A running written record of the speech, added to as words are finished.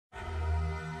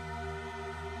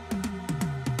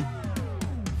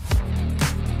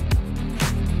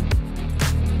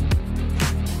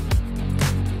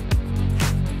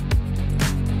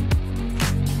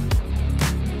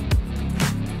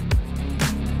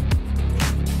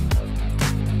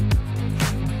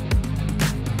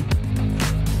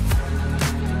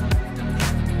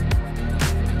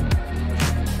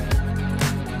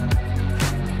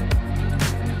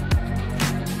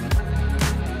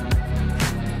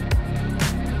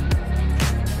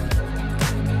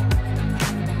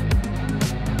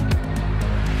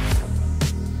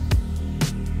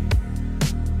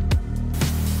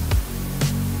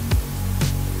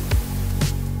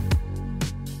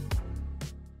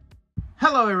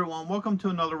Hello everyone, welcome to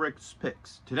another Rick's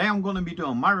Picks. Today I'm going to be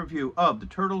doing my review of the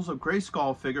Turtles of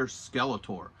Grayskull figure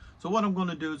Skeletor. So what I'm going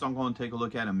to do is I'm going to take a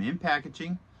look at him in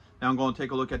packaging, then I'm going to take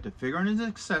a look at the figure and his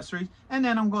accessories, and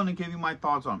then I'm going to give you my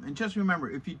thoughts on him. And just remember,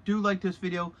 if you do like this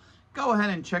video, go ahead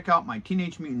and check out my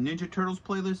Teenage Mutant Ninja Turtles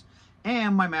playlist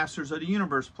and my Masters of the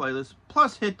Universe playlist,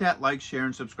 plus hit that like, share,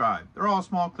 and subscribe. They're all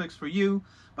small clicks for you,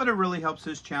 but it really helps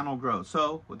this channel grow.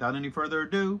 So without any further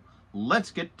ado, let's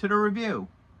get to the review.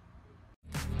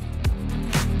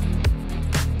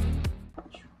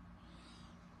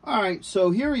 Alright,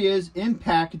 so here he is in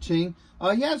packaging.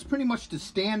 He has pretty much the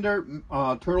standard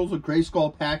Turtles of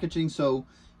Grayskull packaging. So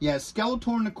he has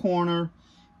Skeletor in the corner,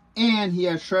 and he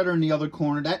has Shredder in the other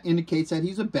corner. That indicates that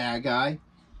he's a bad guy.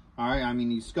 Alright, I mean,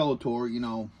 he's Skeletor, you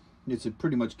know, it's a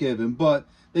pretty much given. But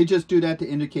they just do that to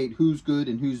indicate who's good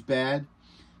and who's bad.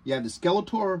 You have the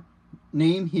Skeletor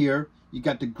name here. You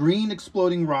got the green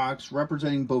exploding rocks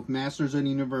representing both Masters of the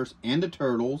Universe and the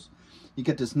Turtles. You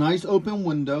get this nice open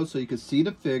window so you can see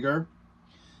the figure,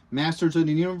 Masters of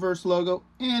the Universe logo,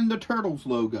 and the Turtles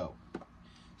logo.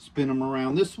 Spin them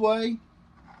around this way.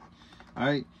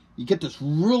 Alright, you get this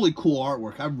really cool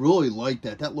artwork. I really like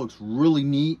that. That looks really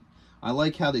neat. I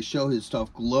like how they show his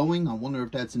stuff glowing. I wonder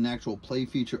if that's an actual play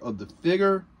feature of the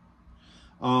figure.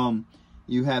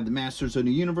 You have the Masters of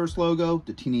the Universe logo,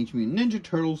 the Teenage Mutant Ninja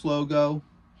Turtles logo.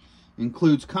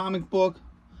 Includes comic book,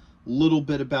 a little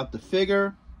bit about the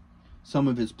figure, some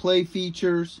of his play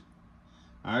features.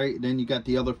 Alright, then you got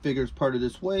the other figures part of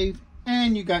this wave,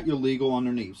 and you got your legal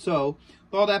underneath. So,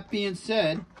 with all that being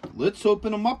said, let's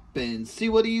open him up and see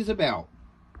what he's about.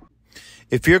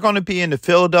 If you're going to be in the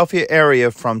Philadelphia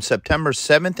area from September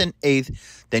 7th and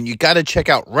 8th, then you got to check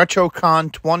out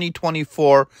RetroCon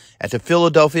 2024 at the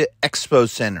Philadelphia Expo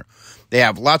Center. They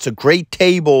have lots of great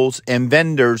tables and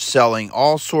vendors selling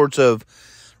all sorts of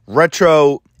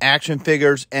retro action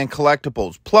figures and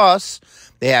collectibles. Plus,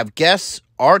 they have guests,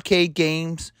 arcade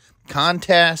games,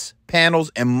 contests,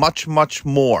 panels, and much, much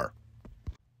more.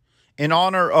 In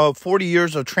honor of 40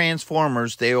 years of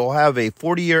Transformers, they will have a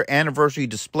 40-year anniversary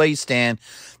display stand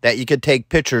that you could take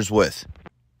pictures with.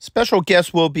 Special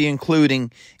guests will be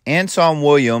including Anson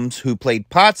Williams, who played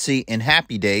Potsy in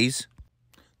Happy Days,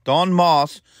 Don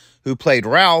Moss, who played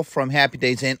Ralph from Happy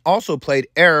Days and also played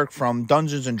Eric from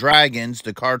Dungeons & Dragons,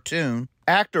 the cartoon.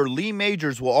 Actor Lee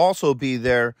Majors will also be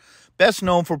there, best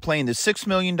known for playing the $6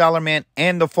 Million Man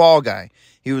and the Fall Guy.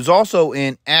 He was also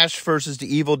in Ash vs.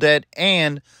 the Evil Dead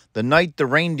and The Night the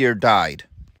Reindeer Died.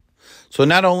 So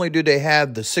not only do they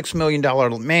have the $6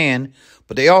 Million Man,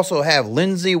 but they also have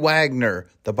Lindsay Wagner,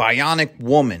 the Bionic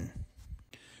Woman.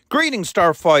 Greetings,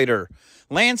 Starfighter!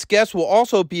 Lance Guest will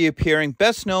also be appearing,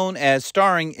 best known as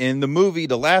starring in the movie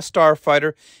The Last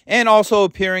Starfighter, and also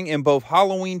appearing in both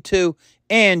Halloween 2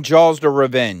 and Jaws the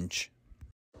Revenge.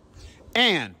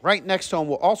 And right next to him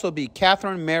will also be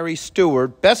Catherine Mary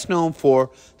Stewart, best known for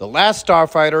The Last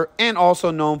Starfighter and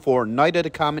also known for Night of the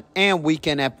Comet and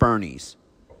Weekend at Bernie's.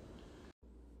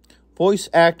 Voice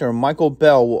actor Michael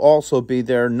Bell will also be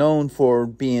there, known for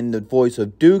being the voice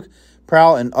of Duke,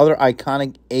 Prowl, and other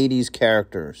iconic 80s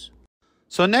characters.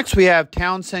 So next we have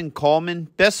Townsend Coleman,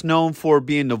 best known for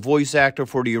being the voice actor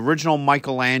for the original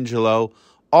Michelangelo,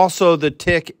 also the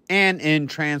Tick, and in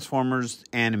Transformers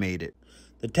Animated.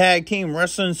 The tag team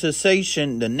wrestling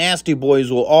sensation, the Nasty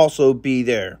Boys, will also be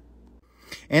there.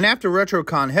 And after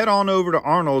RetroCon, head on over to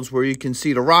Arnold's where you can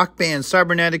see the rock band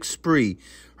Cybernetic Spree.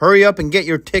 Hurry up and get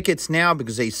your tickets now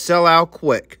because they sell out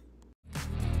quick.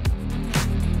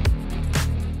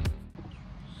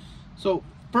 So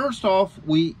first off,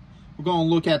 we're going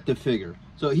to look at the figure.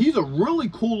 So he's a really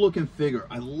cool looking figure.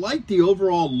 I like the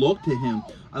overall look to him.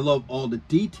 I love all the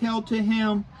detail to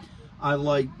him. I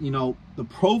like, you know, the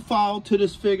profile to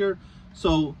this figure.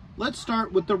 So let's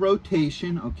start with the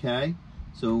rotation, okay?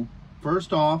 So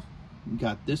first off, you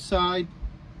got this side.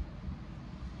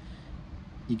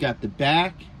 You got the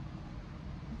back.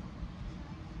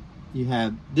 You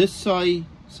have this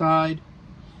side.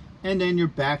 And then you're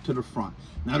back to the front.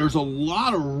 Now there's a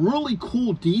lot of really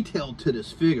cool detail to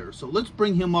this figure. So let's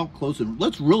bring him up close and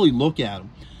let's really look at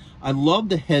him. I love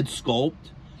the head sculpt.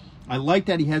 I like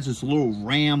that he has this little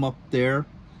ram up there.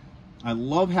 I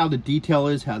love how the detail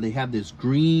is, how they have this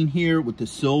green here with the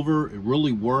silver. It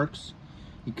really works.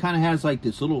 He kind of has like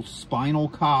this little spinal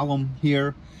column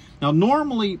here. Now,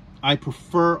 normally I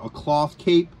prefer a cloth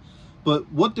cape,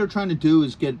 but what they're trying to do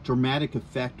is get dramatic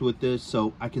effect with this.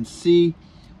 So I can see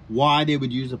why they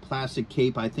would use a plastic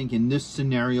cape. I think in this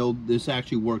scenario, this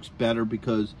actually works better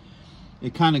because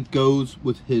it kind of goes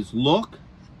with his look.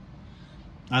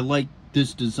 I like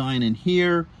this design in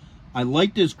here. I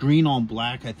like this green on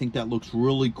black. I think that looks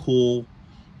really cool.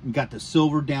 You got the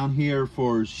silver down here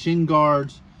for his shin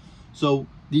guards. So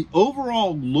the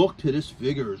overall look to this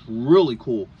figure is really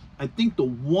cool. I think the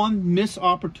one missed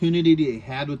opportunity they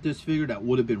had with this figure that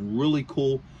would have been really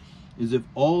cool is if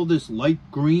all this light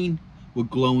green would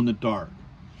glow in the dark.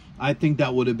 I think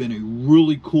that would have been a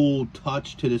really cool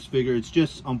touch to this figure. It's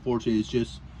just, unfortunately, it's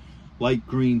just light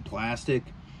green plastic.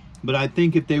 But I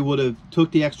think if they would have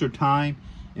took the extra time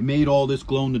and made all this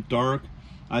glow in the dark,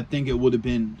 I think it would have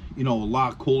been, you know, a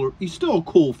lot cooler. He's still a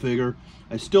cool figure.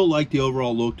 I still like the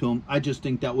overall look to him. I just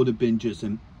think that would have been just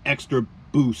an extra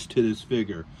boost to this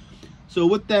figure. So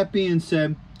with that being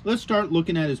said, let's start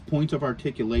looking at his points of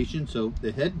articulation. So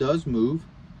the head does move.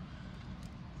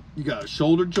 You got a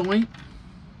shoulder joint,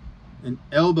 an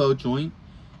elbow joint,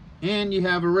 and you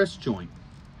have a wrist joint.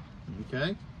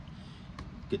 Okay.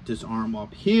 Get this arm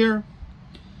up here.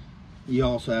 You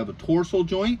also have a torso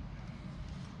joint.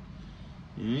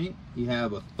 Alright, you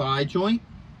have a thigh joint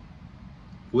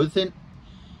with a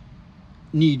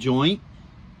knee joint.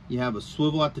 You have a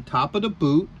swivel at the top of the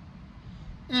boot.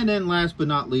 And then last but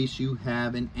not least, you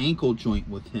have an ankle joint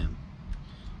with him.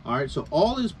 Alright, so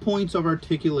all his points of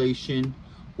articulation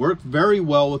work very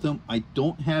well with him. I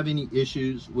don't have any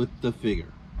issues with the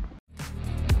figure.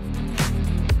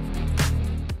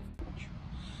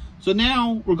 So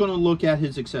now we're going to look at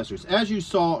his accessories. As you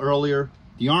saw earlier,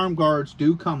 the arm guards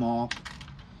do come off.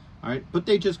 Alright, but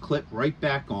they just clip right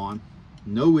back on.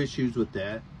 No issues with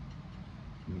that.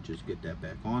 Let me just get that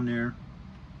back on there.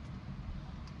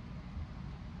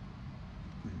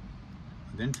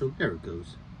 Eventually, there it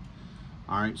goes.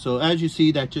 Alright, so as you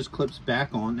see, that just clips back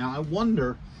on. Now I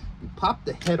wonder, you pop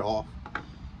the head off,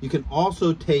 you can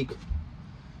also take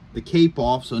the cape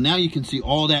off. So now you can see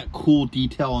all that cool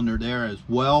detail under there as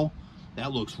well.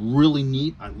 That looks really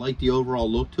neat. I like the overall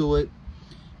look to it.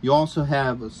 You also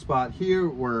have a spot here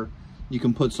where you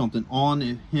can put something on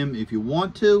him if you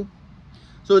want to.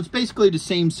 So it's basically the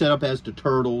same setup as the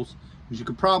Turtles. You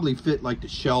could probably fit like the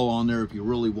shell on there if you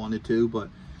really wanted to, but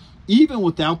even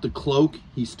without the cloak,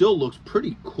 he still looks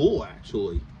pretty cool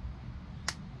actually.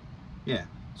 Yeah,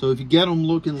 so if you get him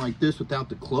looking like this without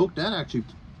the cloak, that actually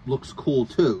looks cool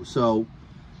too. So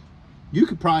you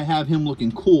could probably have him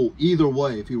looking cool either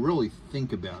way if you really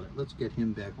think about it. Let's get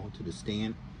him back onto the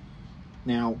stand.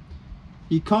 Now,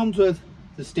 he comes with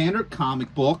the standard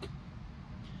comic book,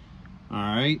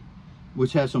 alright,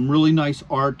 which has some really nice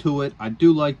art to it. I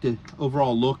do like the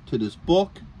overall look to this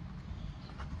book.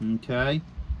 Okay,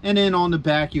 and then on the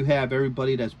back you have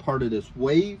everybody that's part of this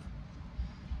wave.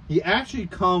 He actually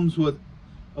comes with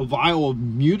a vial of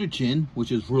mutagen,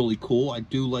 which is really cool. I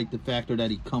do like the factor that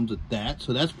he comes with that,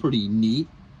 so that's pretty neat.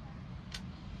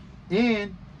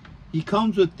 And he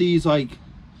comes with these, like,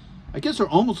 I guess they're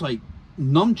almost like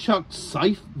nunchuck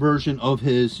scythe version of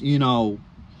his, you know,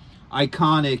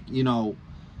 iconic, you know,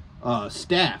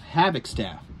 staff, Havoc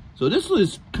staff. So this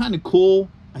is kind of cool.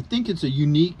 I think it's a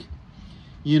unique,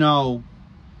 you know,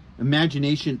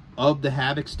 imagination of the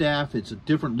Havoc staff. It's a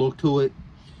different look to it.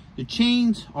 The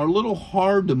chains are a little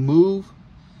hard to move.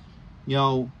 You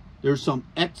know, there's some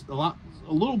a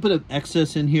little bit of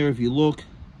excess in here. If you look,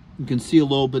 you can see a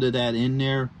little bit of that in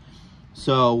there.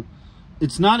 So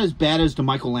it's not as bad as the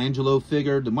Michelangelo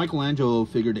figure. The Michelangelo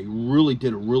figure, they really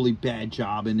did a really bad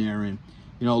job in there, and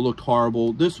you know, it looked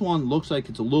horrible. This one looks like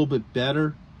it's a little bit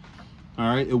better.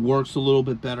 All right, it works a little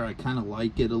bit better. I kind of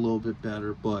like it a little bit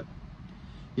better, but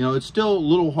you know, it's still a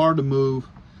little hard to move,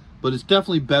 but it's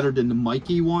definitely better than the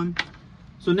Mikey one.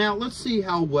 So now let's see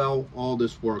how well all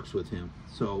this works with him.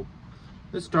 So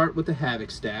let's start with the Havoc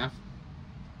staff.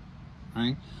 All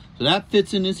right, so that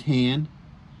fits in his hand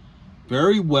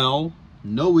very well.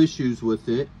 No issues with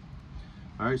it.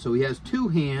 All right, so he has two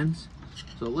hands.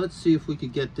 So let's see if we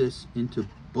could get this into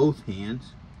both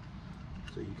hands.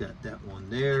 So you got that one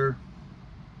there.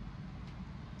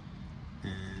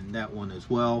 And that one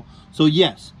as well. So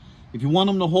yes, if you want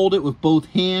him to hold it with both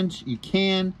hands, you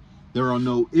can. There are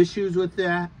no issues with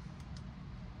that.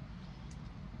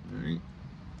 All right.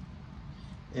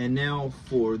 And now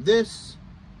for this.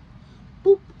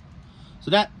 Boop.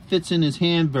 So that fits in his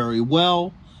hand very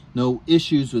well. No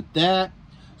issues with that.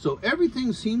 So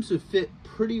everything seems to fit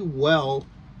pretty well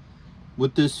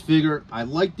with this figure. I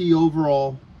like the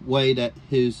overall way that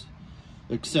his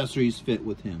accessories fit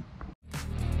with him.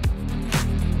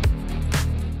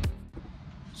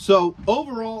 So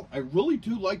overall, I really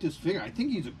do like this figure. I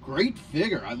think he's a great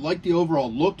figure. I like the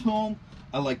overall look to him.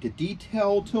 I like the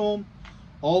detail to him.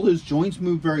 All his joints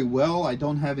move very well. I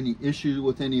don't have any issue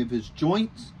with any of his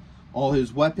joints. All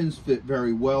his weapons fit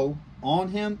very well on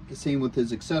him. The same with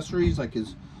his accessories, like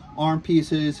his arm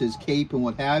pieces, his cape, and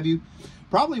what have you.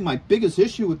 Probably my biggest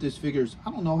issue with this figure is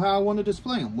I don't know how I want to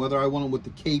display him, whether I want him with the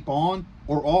cape on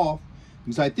or off,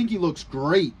 because I think he looks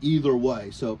great either way.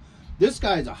 So this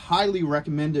guy is a highly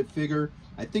recommended figure.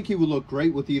 I think he would look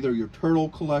great with either your Turtle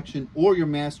collection or your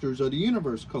Masters of the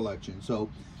Universe collection. So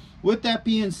with that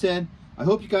being said, I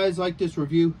hope you guys liked this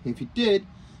review. If you did,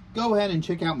 go ahead and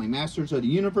check out my Masters of the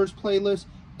Universe playlist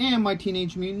and my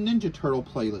Teenage Mutant Ninja Turtle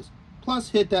playlist. Plus,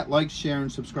 hit that like, share,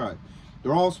 and subscribe.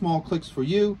 They're all small clicks for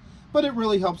you, but it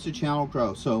really helps the channel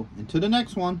grow. So, until the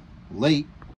next one, late.